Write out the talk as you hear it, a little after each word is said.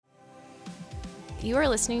You are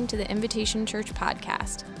listening to the Invitation Church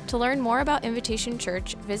podcast. To learn more about Invitation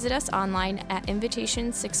Church, visit us online at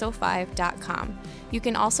invitation605.com. You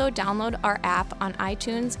can also download our app on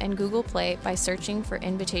iTunes and Google Play by searching for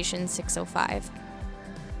Invitation 605.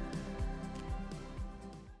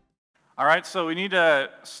 All right, so we need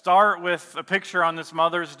to start with a picture on this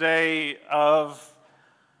Mother's Day of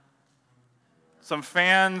some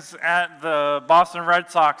fans at the Boston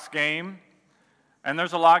Red Sox game. And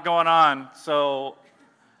there's a lot going on. So,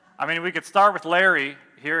 we could start with Larry.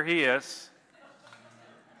 Here he is.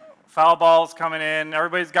 Foul balls coming in.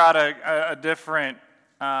 Everybody's got a different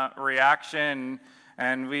reaction.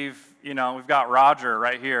 And we've got Roger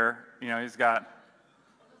right here. He's got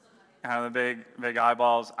kind of the big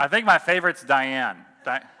eyeballs. I think my favorite's Diane.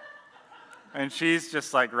 And she's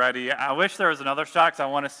just like ready. I wish there was another shot because I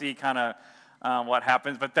want to see kind of what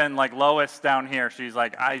happens, but then like Lois down here, she's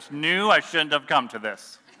like, I knew I shouldn't have come to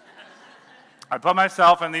this. I put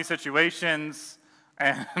myself in these situations,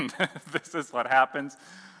 and this is what happens.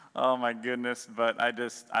 Oh my goodness, but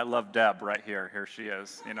I love Deb right here. Here she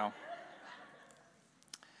is, And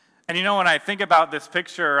when I think about this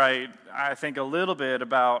picture, I think a little bit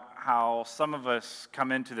about how some of us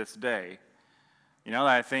come into this day.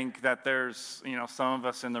 I think that there's, some of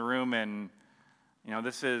us in the room, and,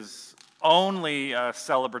 this is only a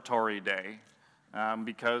celebratory day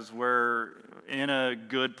because we're in a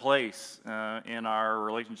good place in our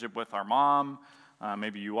relationship with our mom.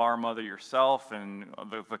 Maybe you are a mother yourself, and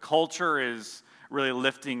the culture is really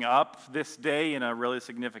lifting up this day in a really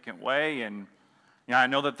significant way. And I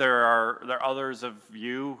know that there are others of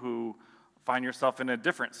you who find yourself in a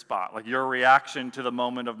different spot. Like your reaction to the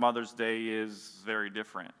moment of Mother's Day is very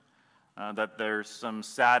different. That there's some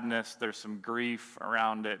sadness, there's some grief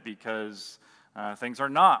around it because things are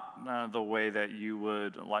not the way that you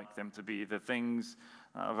would like them to be. The things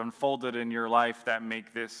have unfolded in your life that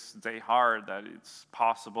make this day hard, that it's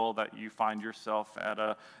possible that you find yourself at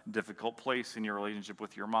a difficult place in your relationship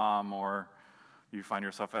with your mom, or you find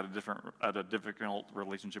yourself at a difficult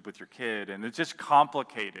relationship with your kid, and it's just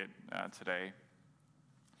complicated today.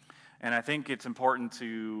 And I think it's important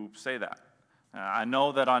to say that. I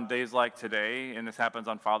know that on days like today, and this happens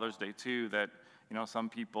on Father's Day too, that some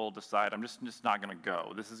people decide, I'm just not going to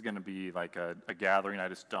go. This is going to be like a gathering I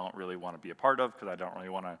just don't really want to be a part of because I don't really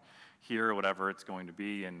want to hear whatever it's going to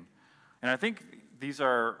be. And I think these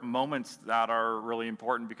are moments that are really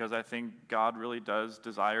important because I think God really does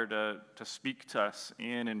desire to speak to us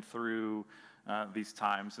in and through these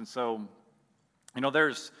times. And so,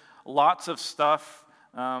 there's lots of stuff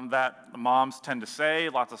that moms tend to say,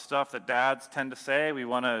 lots of stuff that dads tend to say. We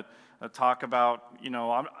want to talk about,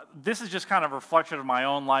 this is just kind of a reflection of my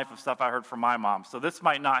own life of stuff I heard from my mom. So this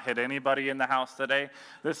might not hit anybody in the house today.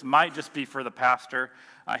 This might just be for the pastor.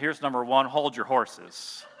 Here's number one, hold your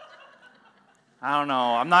horses. I don't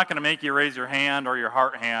know. I'm not going to make you raise your hand or your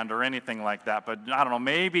heart hand or anything like that, but I don't know.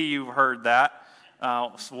 Maybe you've heard that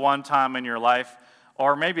one time in your life.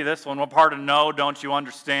 Or maybe this one, what part of no don't you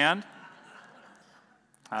understand?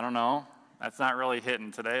 I don't know. That's not really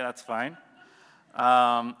hitting today. That's fine.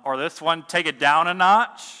 Or this one, take it down a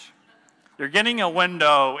notch. You're getting a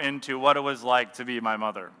window into what it was like to be my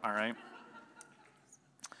mother, all right?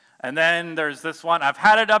 And then there's this one, I've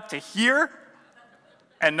had it up to here.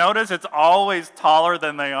 And notice it's always taller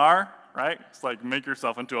than they are, right? It's like make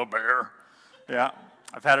yourself into a bear. Yeah,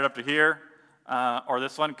 I've had it up to here. Or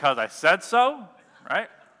this one, because I said so, right?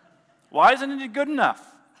 Why isn't it good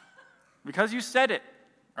enough? Because you said it.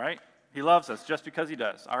 Right? He loves us just because he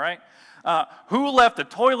does, all right? Who left the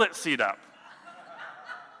toilet seat up?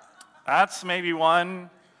 That's maybe one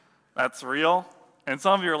that's real. And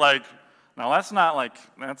some of you are like, no, that's not like,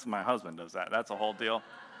 that's my husband does that. That's a whole deal.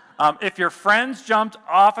 If your friends jumped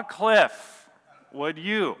off a cliff, would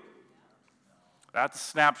you? That's a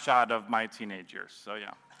snapshot of my teenage years, so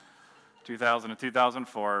yeah. 2000 to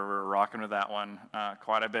 2004, we're rocking with that one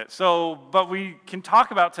quite a bit. So, but we can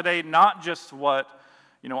talk about today not just what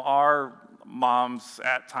our moms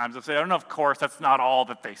at times will say. I don't know, of course, that's not all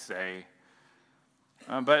that they say.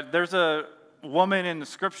 But there's a woman in the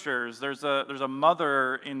scriptures, there's a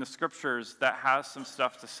mother in the scriptures that has some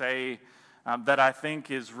stuff to say that I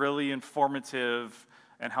think is really informative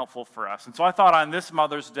and helpful for us. And so I thought on this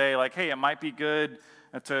Mother's Day, hey, it might be good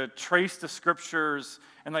to trace the scriptures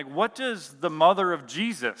and what does the mother of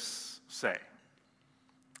Jesus say?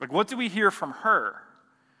 What do we hear from her?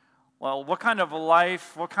 Well, what kind of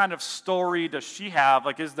life, what kind of story does she have?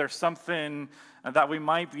 Is there something that we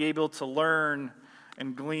might be able to learn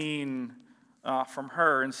and glean from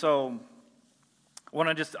her? And so I want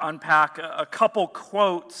to just unpack a couple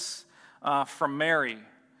quotes from Mary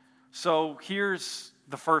So here's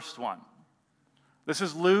the first one. This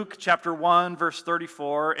is Luke chapter 1, verse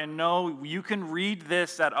 34. And no, you can read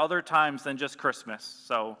this at other times than just Christmas.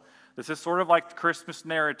 So this is sort of like the Christmas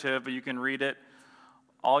narrative, but you can read it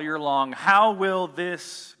all year long. How will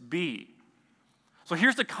this be? So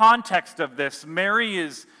here's the context of this. Mary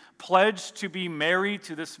is pledged to be married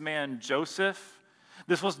to this man, Joseph.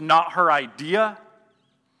 This was not her idea.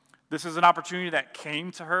 This is an opportunity that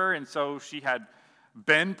came to her, and so she had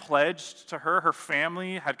been pledged to her. Her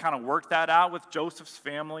family had kind of worked that out with Joseph's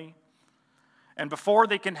family. And before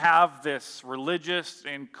they can have this religious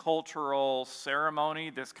and cultural ceremony,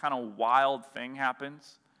 this kind of wild thing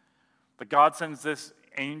happens. But God sends this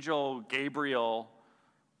angel, Gabriel,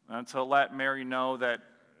 to let Mary know that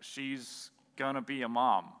she's going to be a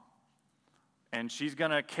mom. And she's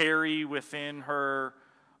going to carry within her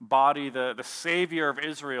body the Savior of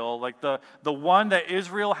Israel, like the one that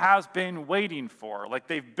Israel has been waiting for. Like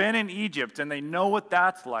they've been in Egypt and they know what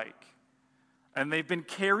that's like. And they've been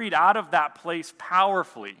carried out of that place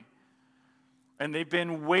powerfully. And they've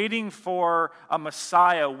been waiting for a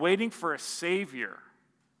Messiah, waiting for a Savior,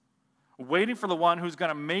 waiting for the one who's going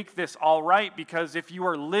to make this all right. Because if you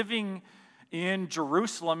are living in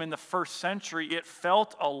Jerusalem in the first century, it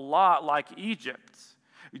felt a lot like Egypt.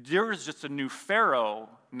 There was just a new pharaoh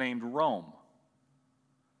named Rome.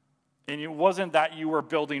 And it wasn't that you were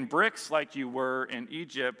building bricks like you were in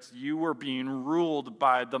Egypt. You were being ruled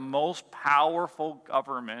by the most powerful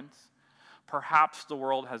government perhaps the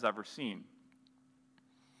world has ever seen.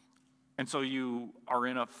 And so you are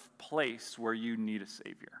in a place where you need a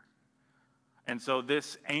Savior. And so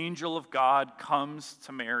this angel of God comes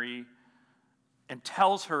to Mary and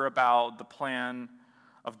tells her about the plan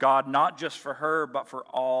of God, not just for her, but for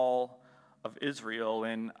all of Israel.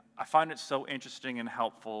 And I find it so interesting and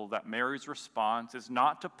helpful that Mary's response is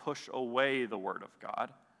not to push away the word of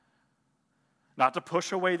God, not to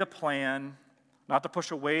push away the plan, not to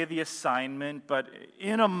push away the assignment, but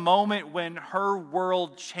in a moment when her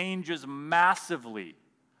world changes massively,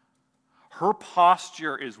 her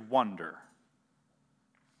posture is wonder.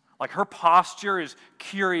 Like her posture is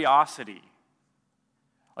curiosity.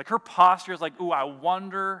 Like her posture is like, ooh, I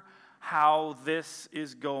wonder how this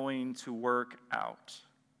is going to work out.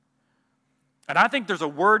 And I think there's a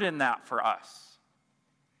word in that for us.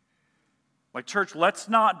 Like, church, let's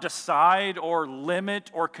not decide or limit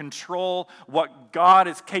or control what God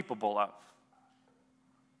is capable of.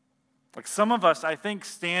 Like some of us, I think,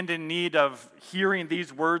 stand in need of hearing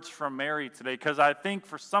these words from Mary today, because I think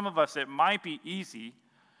for some of us it might be easy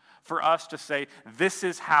for us to say, this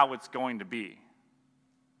is how it's going to be.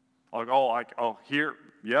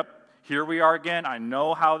 Here we are again. I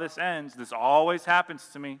know how this ends. This always happens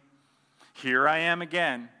to me. Here I am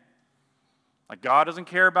again. Like God doesn't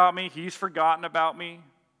care about me. He's forgotten about me.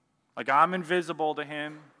 Like I'm invisible to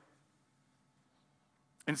him.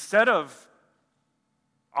 Instead of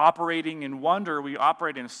operating in wonder, we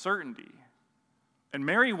operate in certainty. And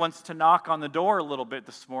Mary wants to knock on the door a little bit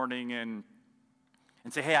this morning and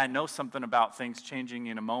say, hey, I know something about things changing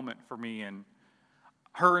in a moment for me. And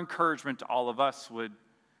her encouragement to all of us would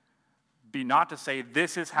be not to say,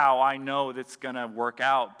 this is how I know that's going to work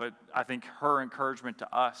out, but I think her encouragement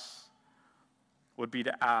to us would be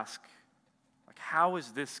to ask, like, how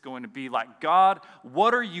is this going to be? Like, God,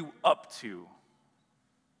 what are you up to?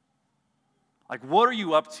 Like, what are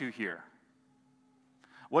you up to here?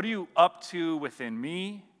 What are you up to within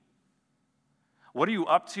me? What are you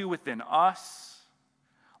up to within us?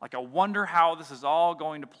 Like, I wonder how this is all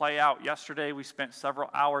going to play out. Yesterday, we spent several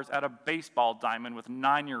hours at a baseball diamond with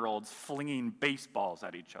 9-year-olds flinging baseballs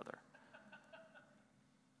at each other,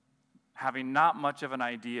 having not much of an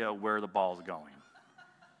idea where the ball's going.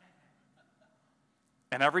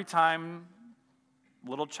 And every time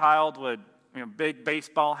little child would, big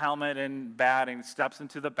baseball helmet and bat, and steps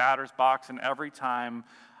into the batter's box, and every time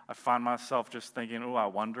I find myself just thinking, I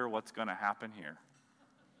wonder what's going to happen here.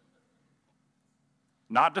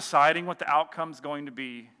 Not deciding what the outcome's going to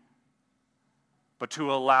be, but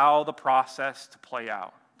to allow the process to play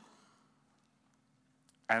out.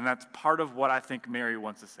 And that's part of what I think Mary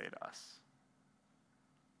wants to say to us.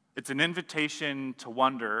 It's an invitation to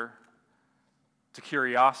wonder, to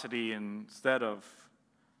curiosity instead of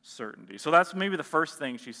certainty. So that's maybe the first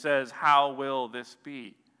thing she says, how will this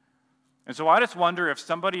be? And so I just wonder if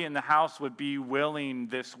somebody in the house would be willing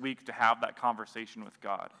this week to have that conversation with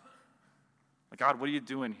God. Like, God, what are you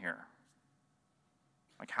doing here?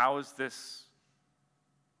 Like, how is this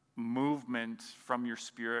movement from your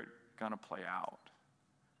Spirit going to play out?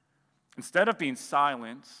 Instead of being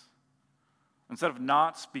silent, instead of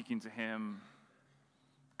not speaking to him,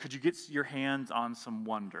 could you get your hands on some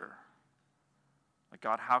wonder? Like,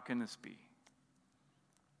 God, how can this be?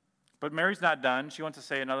 But Mary's not done. She wants to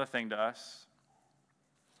say another thing to us.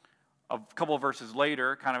 A couple of verses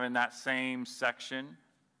later, kind of in that same section,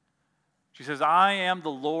 she says, I am the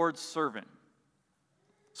Lord's servant.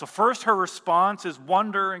 So first her response is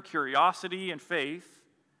wonder and curiosity and faith.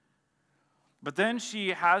 But then she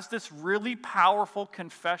has this really powerful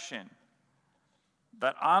confession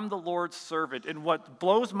that I'm the Lord's servant. And what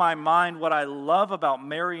blows my mind, what I love about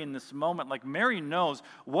Mary in this moment, like Mary knows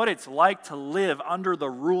what it's like to live under the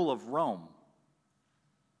rule of Rome.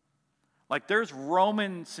 Like there's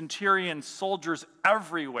Roman centurion soldiers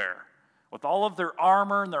everywhere with all of their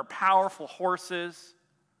armor and their powerful horses.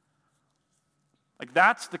 Like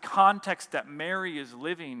that's the context that Mary is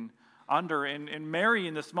living under. And Mary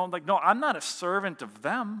in this moment, like, no, I'm not a servant of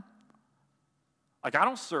them. Like I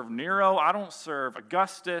don't serve Nero, I don't serve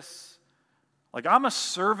Augustus. Like I'm a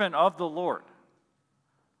servant of the Lord.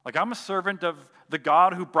 Like I'm a servant of the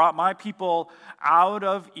God who brought my people out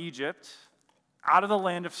of Egypt, out of the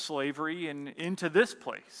land of slavery and into this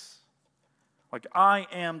place. Like I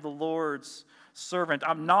am the Lord's servant.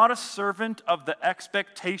 I'm not a servant of the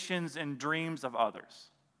expectations and dreams of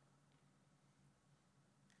others.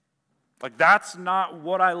 Like that's not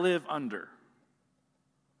what I live under.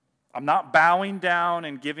 I'm not bowing down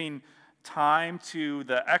and giving time to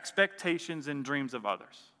the expectations and dreams of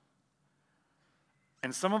others.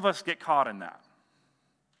 And some of us get caught in that.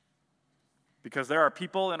 Because there are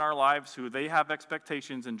people in our lives who they have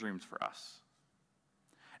expectations and dreams for us.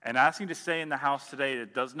 And asking to stay in the house today,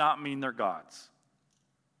 it does not mean they're God's.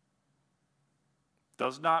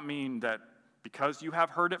 Does not mean that because you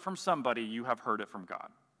have heard it from somebody, you have heard it from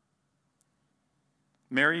God.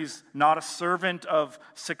 Mary's not a servant of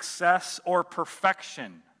success or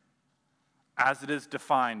perfection as it is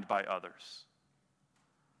defined by others.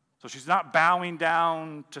 So she's not bowing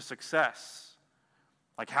down to success,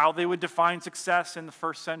 like how they would define success in the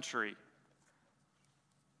first century,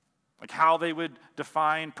 like how they would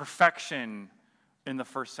define perfection in the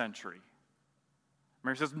first century.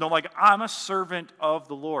 Mary says, no, like I'm a servant of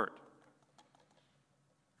the Lord.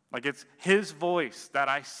 Like it's his voice that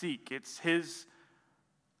I seek. It's his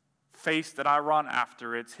face that I run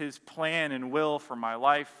after. It's his plan and will for my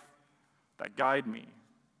life that guide me.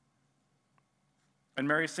 And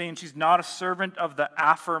Mary's saying she's not a servant of the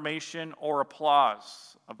affirmation or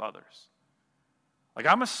applause of others. Like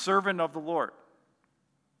I'm a servant of the Lord.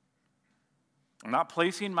 I'm not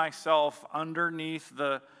placing myself underneath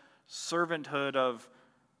the servanthood of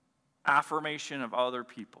affirmation of other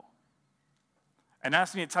people. And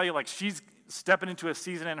that's me to tell you, like she's stepping into a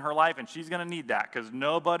season in her life and she's going to need that because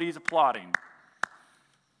nobody's applauding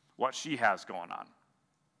what she has going on.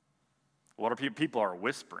 What are people are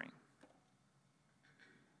whispering?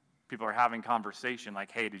 People are having conversation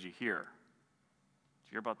like, hey, did you hear? Did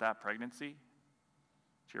you hear about that pregnancy? Did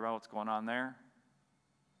you hear about what's going on there?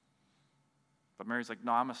 But Mary's like,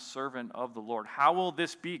 no, I'm a servant of the Lord. How will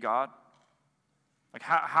this be, God? Like,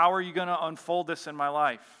 how are you going to unfold this in my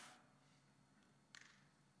life?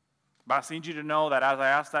 But I just need you to know that as I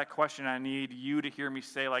ask that question, I need you to hear me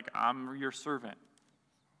say, like, I'm your servant.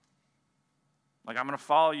 Like, I'm going to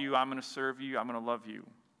follow you. I'm going to serve you. I'm going to love you.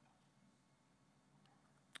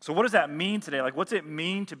 So what does that mean today? Like, what's it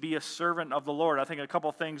mean to be a servant of the Lord? I think a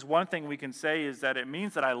couple things. One thing we can say is that it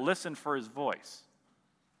means that I listen for his voice.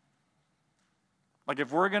 Like,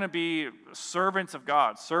 if we're going to be servants of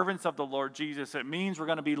God, servants of the Lord Jesus, it means we're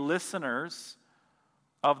going to be listeners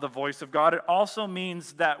of the voice of God. It also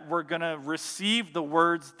means that we're going to receive the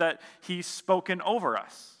words that he's spoken over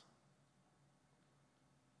us.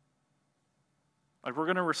 Like, we're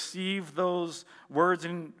going to receive those words,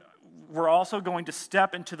 and we're also going to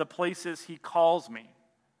step into the places he calls me.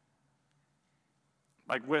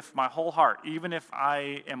 Like, with my whole heart, even if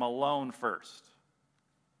I am alone first.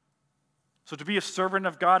 So to be a servant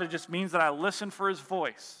of God, it just means that I listen for his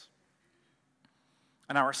voice.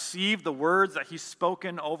 And I receive the words that he's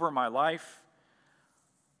spoken over my life.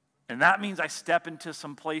 And that means I step into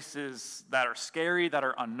some places that are scary, that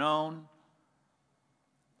are unknown.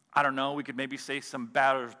 I don't know, we could maybe say some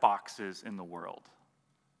batter's boxes in the world.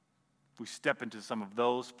 We step into some of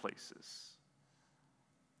those places,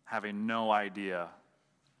 having no idea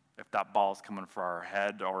if that ball's coming for our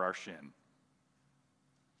head or our shin.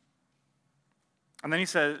 And then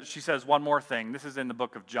she says one more thing. This is in the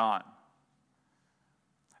book of John.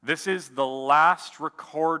 This is the last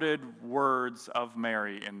recorded words of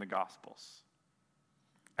Mary in the Gospels.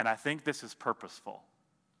 And I think this is purposeful.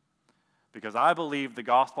 Because I believe the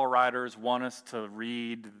Gospel writers want us to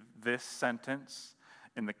read this sentence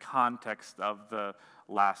in the context of the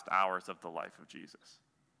last hours of the life of Jesus.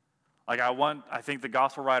 I think the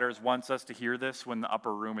gospel writers wants us to hear this when the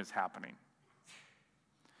upper room is happening.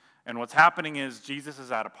 And what's happening is Jesus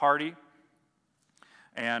is at a party,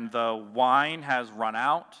 and the wine has run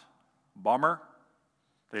out. Bummer.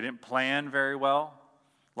 They didn't plan very well.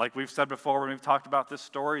 Like we've said before when we've talked about this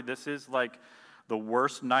story, this is like the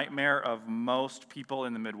worst nightmare of most people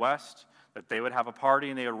in the Midwest, that they would have a party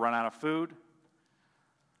and they would run out of food.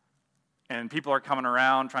 And people are coming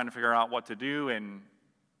around trying to figure out what to do, and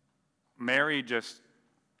Mary just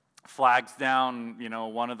flags down,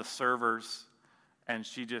 one of the servers, and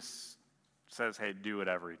she just says, hey, do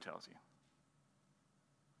whatever he tells you.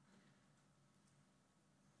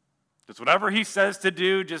 Just whatever he says to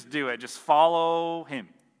do, just do it. Just follow him.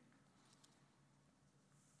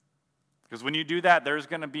 Because when you do that, there's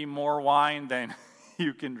going to be more wine than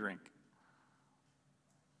you can drink.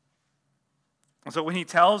 And so when he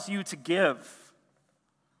tells you to give,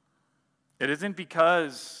 it isn't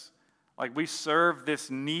because we serve this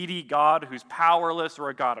needy God who's powerless or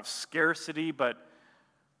a God of scarcity, but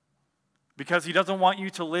because he doesn't want you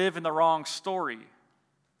to live in the wrong story.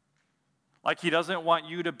 He doesn't want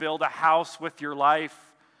you to build a house with your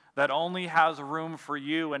life that only has room for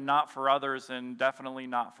you and not for others, and definitely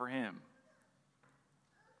not for him.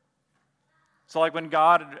 So when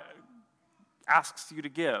God asks you to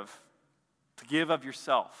give of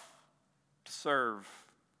yourself, to serve,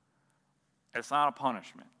 it's not a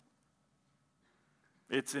punishment.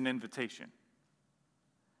 It's an invitation.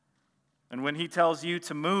 And when he tells you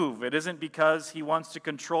to move, it isn't because he wants to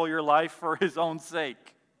control your life for his own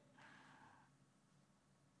sake.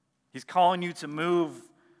 He's calling you to move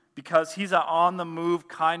because he's an on-the-move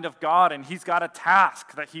kind of God, and he's got a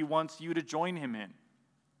task that he wants you to join him in.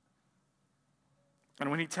 And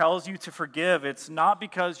when he tells you to forgive, it's not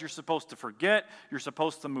because you're supposed to forget, you're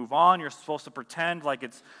supposed to move on, you're supposed to pretend like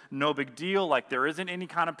it's no big deal, like there isn't any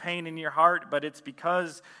kind of pain in your heart, but it's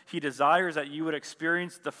because he desires that you would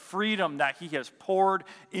experience the freedom that he has poured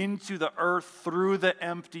into the earth through the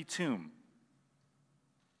empty tomb.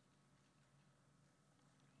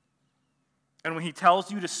 And when he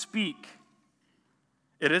tells you to speak,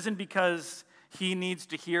 it isn't because he needs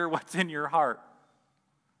to hear what's in your heart,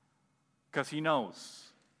 because he knows.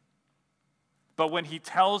 But when he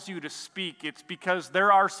tells you to speak, it's because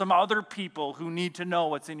there are some other people who need to know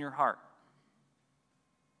what's in your heart.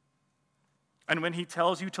 And when he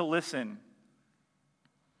tells you to listen,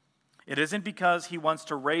 it isn't because he wants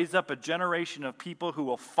to raise up a generation of people who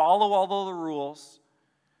will follow all of the rules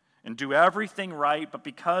and do everything right, but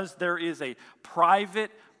because there is a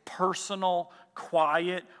private, personal,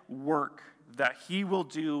 quiet work that he will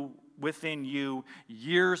do within you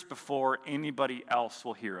years before anybody else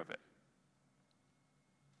will hear of it.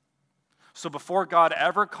 So before God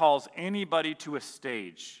ever calls anybody to a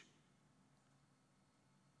stage,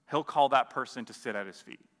 he'll call that person to sit at his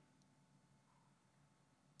feet.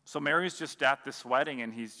 So Mary's just at this wedding,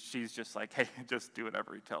 and she's just like, hey, just do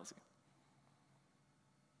whatever he tells you.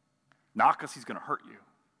 Not because he's going to hurt you,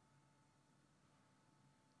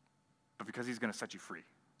 but because he's going to set you free.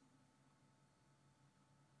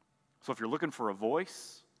 So if you're looking for a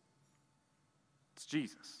voice, it's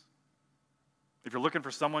Jesus. If you're looking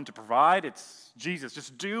for someone to provide, it's Jesus.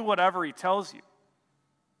 Just do whatever he tells you.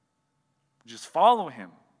 Just follow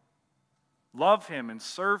him. Love him and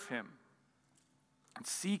serve him and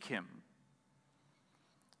seek him.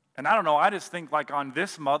 And I don't know, I just think on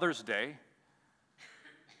this Mother's Day,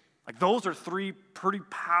 those are three pretty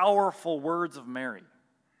powerful words of Mary.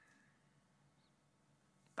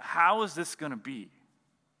 But how is this going to be?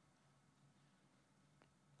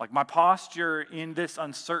 My posture in this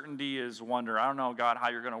uncertainty is wonder. I don't know, God, how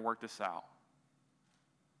you're going to work this out.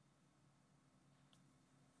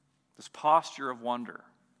 This posture of wonder.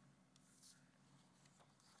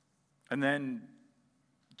 And then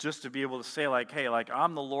just to be able to say, hey,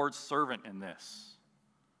 I'm the Lord's servant in this.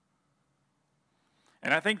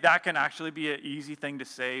 And I think that can actually be an easy thing to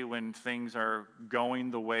say when things are going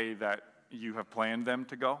the way that you have planned them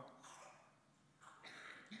to go.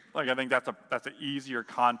 I think that's an easier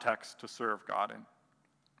context to serve God in.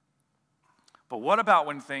 But what about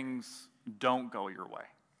when things don't go your way?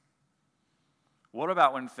 What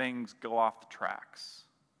about when things go off the tracks?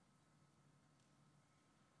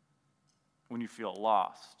 When you feel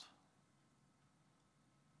lost?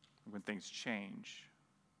 When things change?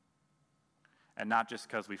 And not just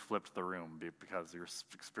because we flipped the room, but because you're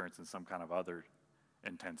experiencing some kind of other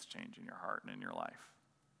intense change in your heart and in your life.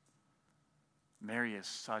 Mary is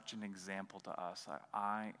such an example to us.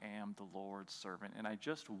 I am the Lord's servant. And I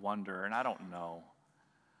just wonder, and I don't know,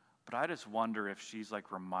 but I just wonder if she's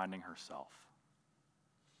reminding herself.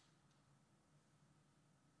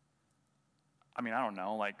 I don't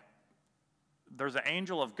know, like, there's an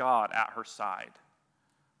angel of God at her side.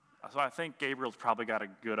 So I think Gabriel's probably got a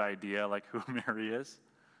good idea, like, who Mary is.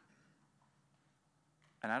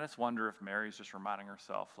 And I just wonder if Mary's just reminding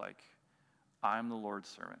herself, like, I'm the Lord's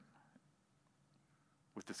servant.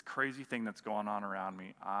 With this crazy thing that's going on around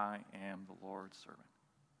me, I am the Lord's servant.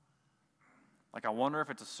 Like, I wonder if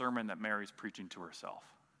it's a sermon that Mary's preaching to herself.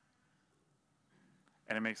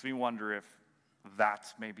 And it makes me wonder if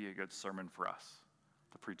that's maybe a good sermon for us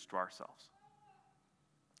to preach to ourselves.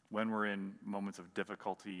 When we're in moments of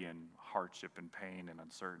difficulty and hardship and pain and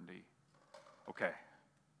uncertainty, okay,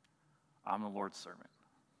 I'm the Lord's servant.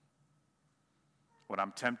 When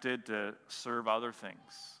I'm tempted to serve other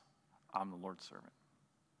things, I'm the Lord's servant.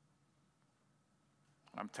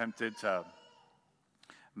 I'm tempted to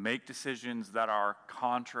make decisions that are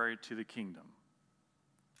contrary to the kingdom.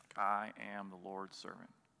 I am the Lord's servant.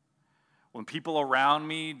 When people around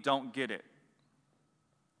me don't get it,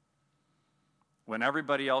 when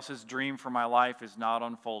everybody else's dream for my life is not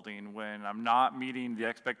unfolding, when I'm not meeting the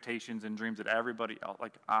expectations and dreams that everybody else,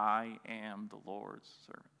 like, I am the Lord's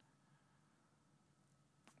servant.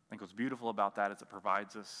 I think what's beautiful about that is it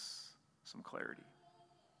provides us some clarity.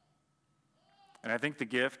 And I think the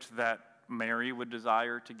gift that Mary would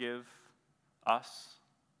desire to give us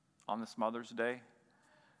on this Mother's Day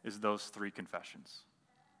is those three confessions.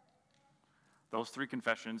 Those three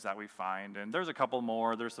confessions that we find, and there's a couple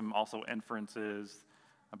more, there's some also inferences,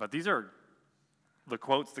 but these are the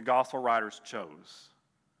quotes the gospel writers chose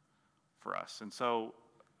for us. And so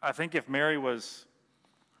I think if Mary was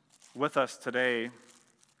with us today,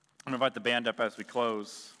 I'm going to invite the band up as we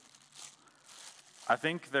close. I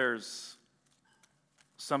think there's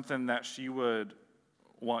something that she would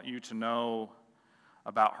want you to know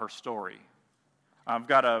about her story. I've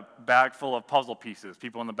got a bag full of puzzle pieces.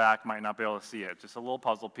 People in the back might not be able to see it. Just a little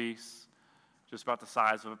puzzle piece, just about the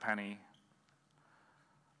size of a penny.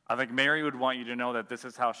 I think Mary would want you to know that this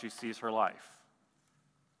is how she sees her life.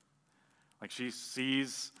 Like, she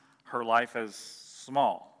sees her life as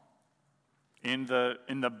small in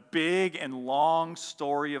the big and long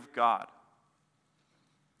story of God.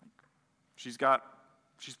 She's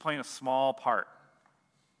playing a small part.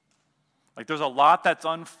 Like, there's a lot that's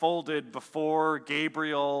unfolded before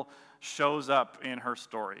Gabriel shows up in her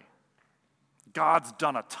story. God's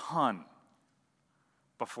done a ton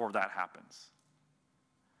before that happens.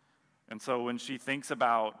 And so when she thinks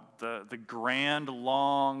about the grand,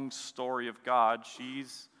 long story of God,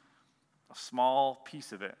 she's a small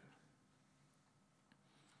piece of it.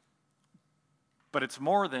 But it's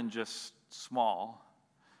more than just small.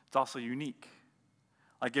 It's also unique.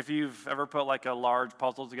 Like, if you've ever put like a large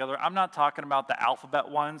puzzle together, I'm not talking about the alphabet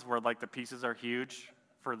ones where like the pieces are huge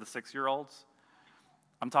for the 6-year-olds.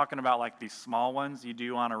 I'm talking about like these small ones you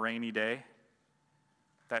do on a rainy day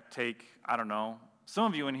that take, I don't know, some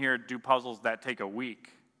of you in here do puzzles that take a week.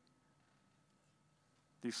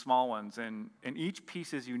 These small ones, and each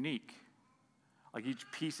piece is unique. Like, each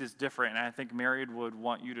piece is different, and I think Mary would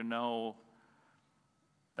want you to know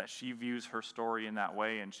that she views her story in that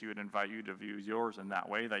way, and she would invite you to view yours in that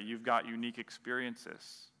way, that you've got unique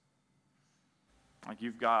experiences. Like,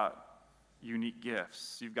 you've got unique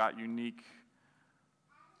gifts. You've got unique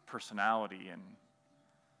personality, and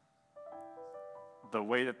the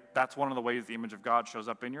way that's one of the ways the image of God shows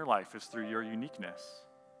up in your life is through your uniqueness.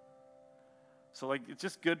 So, like, it's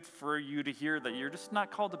just good for you to hear that you're just not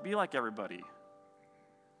called to be like everybody.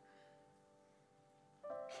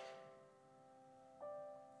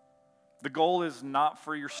 The goal is not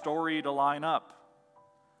for your story to line up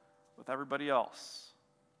with everybody else.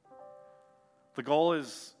 The goal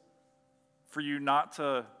is for you not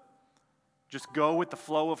to just go with the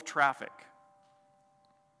flow of traffic.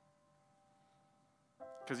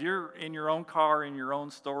 Because you're in your own car, in your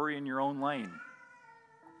own story, in your own lane.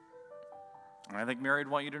 And I think Mary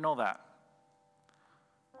would want you to know that.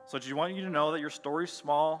 So she wants you to know that your story's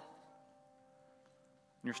small,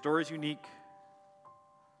 and your story's unique.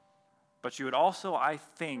 But you would also, I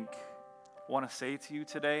think, want to say to you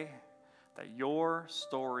today that your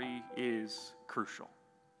story is crucial.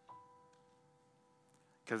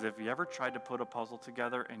 Because if you ever tried to put a puzzle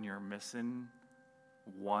together and you're missing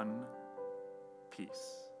one piece,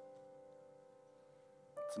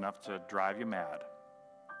 it's enough to drive you mad.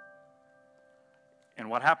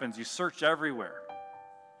 And what happens? You search everywhere.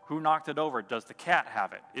 Who knocked it over? Does the cat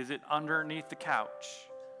have it? Is it underneath the couch?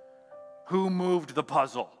 Who moved the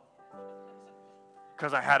puzzle?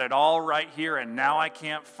 Because I had it all right here and now I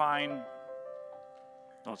can't find.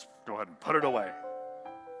 Let's go ahead and put it away.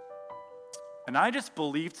 And I just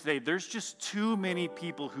believe today there's just too many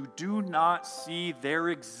people who do not see their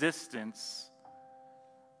existence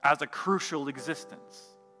as a crucial existence.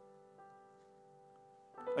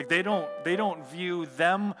 Like they don't view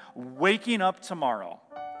them waking up tomorrow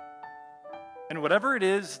and whatever it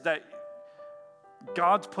is that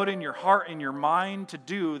God's put in your heart and your mind to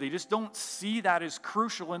do, they just don't see that as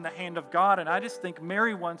crucial in the hand of God. And I just think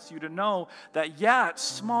Mary wants you to know that, yeah, it's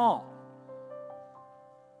small.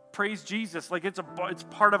 Praise Jesus. Like it's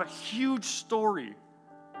part of a huge story.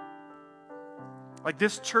 Like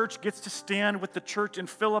this church gets to stand with the church in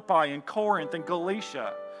Philippi and Corinth and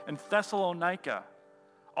Galatia and Thessalonica.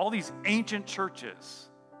 All these ancient churches.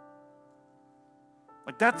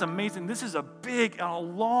 Like that's amazing. This is a big and a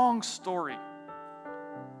long story.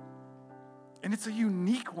 And it's a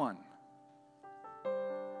unique one.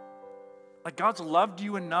 Like God's loved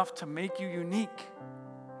you enough to make you unique.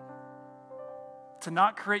 To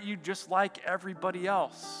not create you just like everybody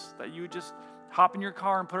else. That you would just hop in your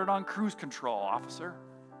car and put it on cruise control, officer.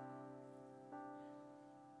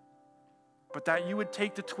 But that you would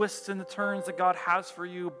take the twists and the turns that God has for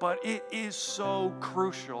you, but it is so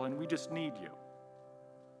crucial and we just need you.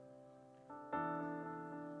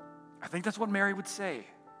 I think that's what Mary would say.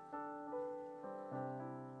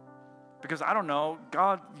 Because I don't know,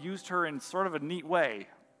 God used her in sort of a neat way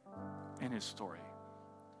in his story.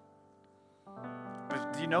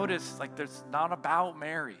 But do you notice, like, there's not about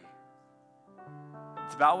Mary.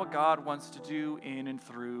 It's about what God wants to do in and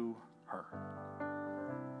through her.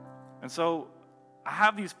 And so I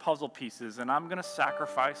have these puzzle pieces, and I'm going to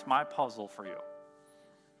sacrifice my puzzle for you.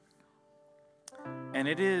 And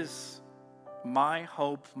it is my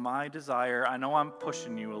hope, my desire. I know I'm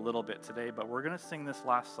pushing you a little bit today, but we're going to sing this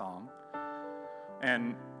last song.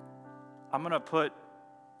 And I'm going to put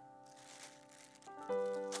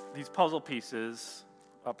these puzzle pieces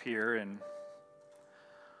up here, and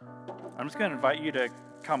I'm just going to invite you to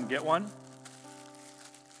come get one.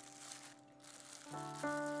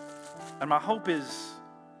 And my hope is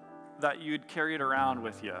that you'd carry it around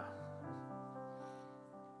with you.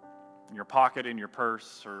 In your pocket, in your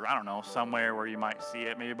purse, or I don't know, somewhere where you might see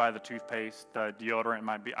it. Maybe by the toothpaste, the deodorant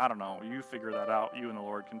might be, I don't know. You figure that out. You and the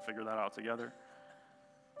Lord can figure that out together.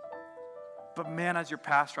 But man, as your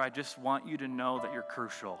pastor, I just want you to know that you're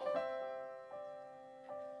crucial.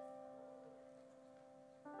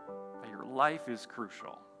 That your life is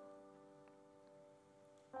crucial.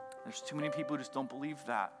 There's too many people who just don't believe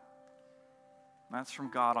that. And that's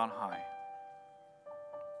from God on high.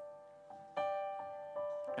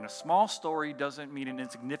 And a small story doesn't mean an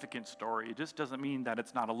insignificant story. It just doesn't mean that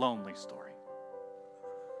it's not a lonely story.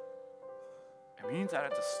 It means that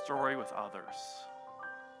it's a story with others.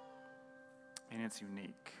 And it's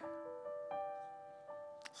unique.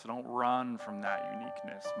 So don't run from that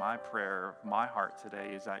uniqueness. My prayer, my heart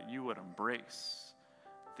today is that you would embrace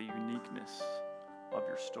the uniqueness of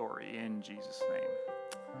your story in Jesus' name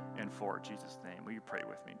and for Jesus' name. Will you pray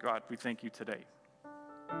with me? God, we thank you today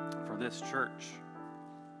for this church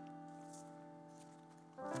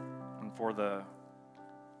and for the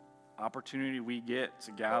opportunity we get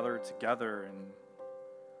to gather together and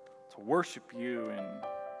to worship you and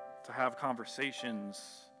to have conversations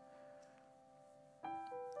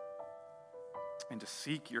and to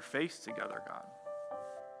seek your face together, God.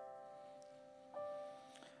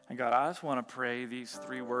 And God, I just want to pray these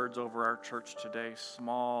 3 words over our church today: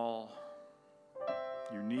 small,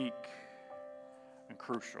 unique, and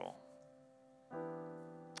crucial.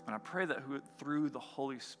 And I pray that through the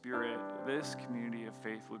Holy Spirit, this community of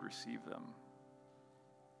faith would receive them.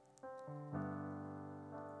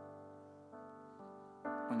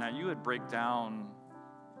 And that you would break down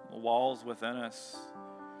the walls within us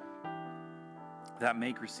that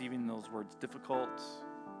make receiving those words difficult.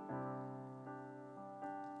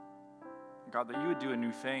 God, that you would do a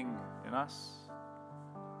new thing in us,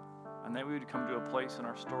 and that we would come to a place in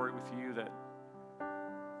our story with you that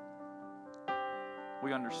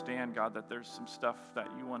we understand, God, that there's some stuff that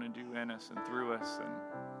you want to do in us and through us, and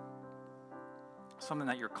something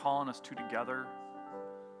that you're calling us to together.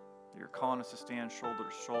 You're calling us to stand shoulder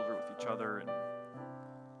to shoulder with each other. And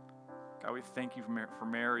God, we thank you for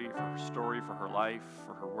Mary, for her story, for her life,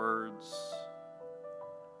 for her words.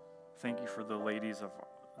 Thank you for the ladies of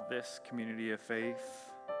this community of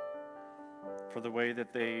faith, for the way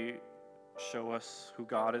that they show us who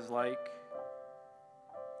God is like,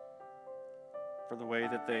 for the way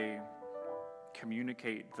that they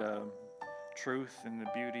communicate the truth and the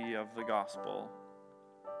beauty of the gospel,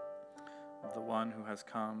 of the one who has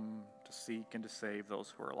come to seek and to save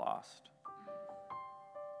those who are lost.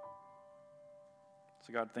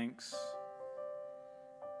 So God, thanks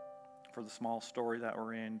for the small story that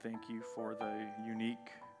we're in. Thank you for the unique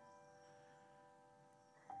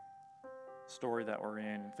story that we're in,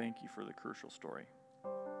 and thank you for the crucial story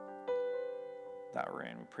that we're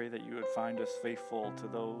in. We pray that you would find us faithful to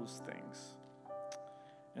those things.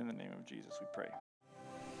 In the name of Jesus, we pray.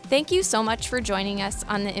 Thank you so much for joining us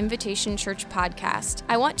on the Invitation Church podcast.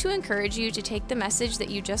 I want to encourage you to take the message that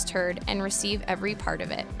you just heard and receive every part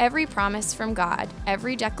of it. Every promise from God,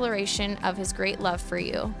 every declaration of His great love for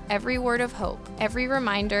you, every word of hope, every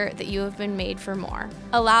reminder that you have been made for more.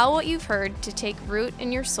 Allow what you've heard to take root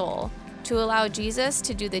in your soul, to allow Jesus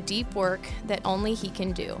to do the deep work that only He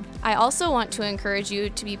can do. I also want to encourage you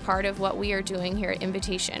to be part of what we are doing here at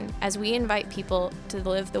Invitation as we invite people to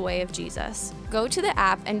live the way of Jesus. Go to the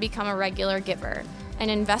app and become a regular giver, an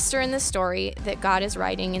investor in the story that God is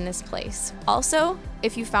writing in this place. Also,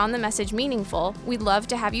 if you found the message meaningful, we'd love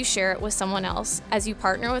to have you share it with someone else as you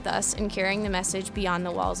partner with us in carrying the message beyond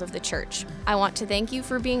the walls of the church. I want to thank you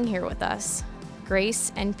for being here with us.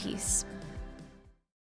 Grace and peace.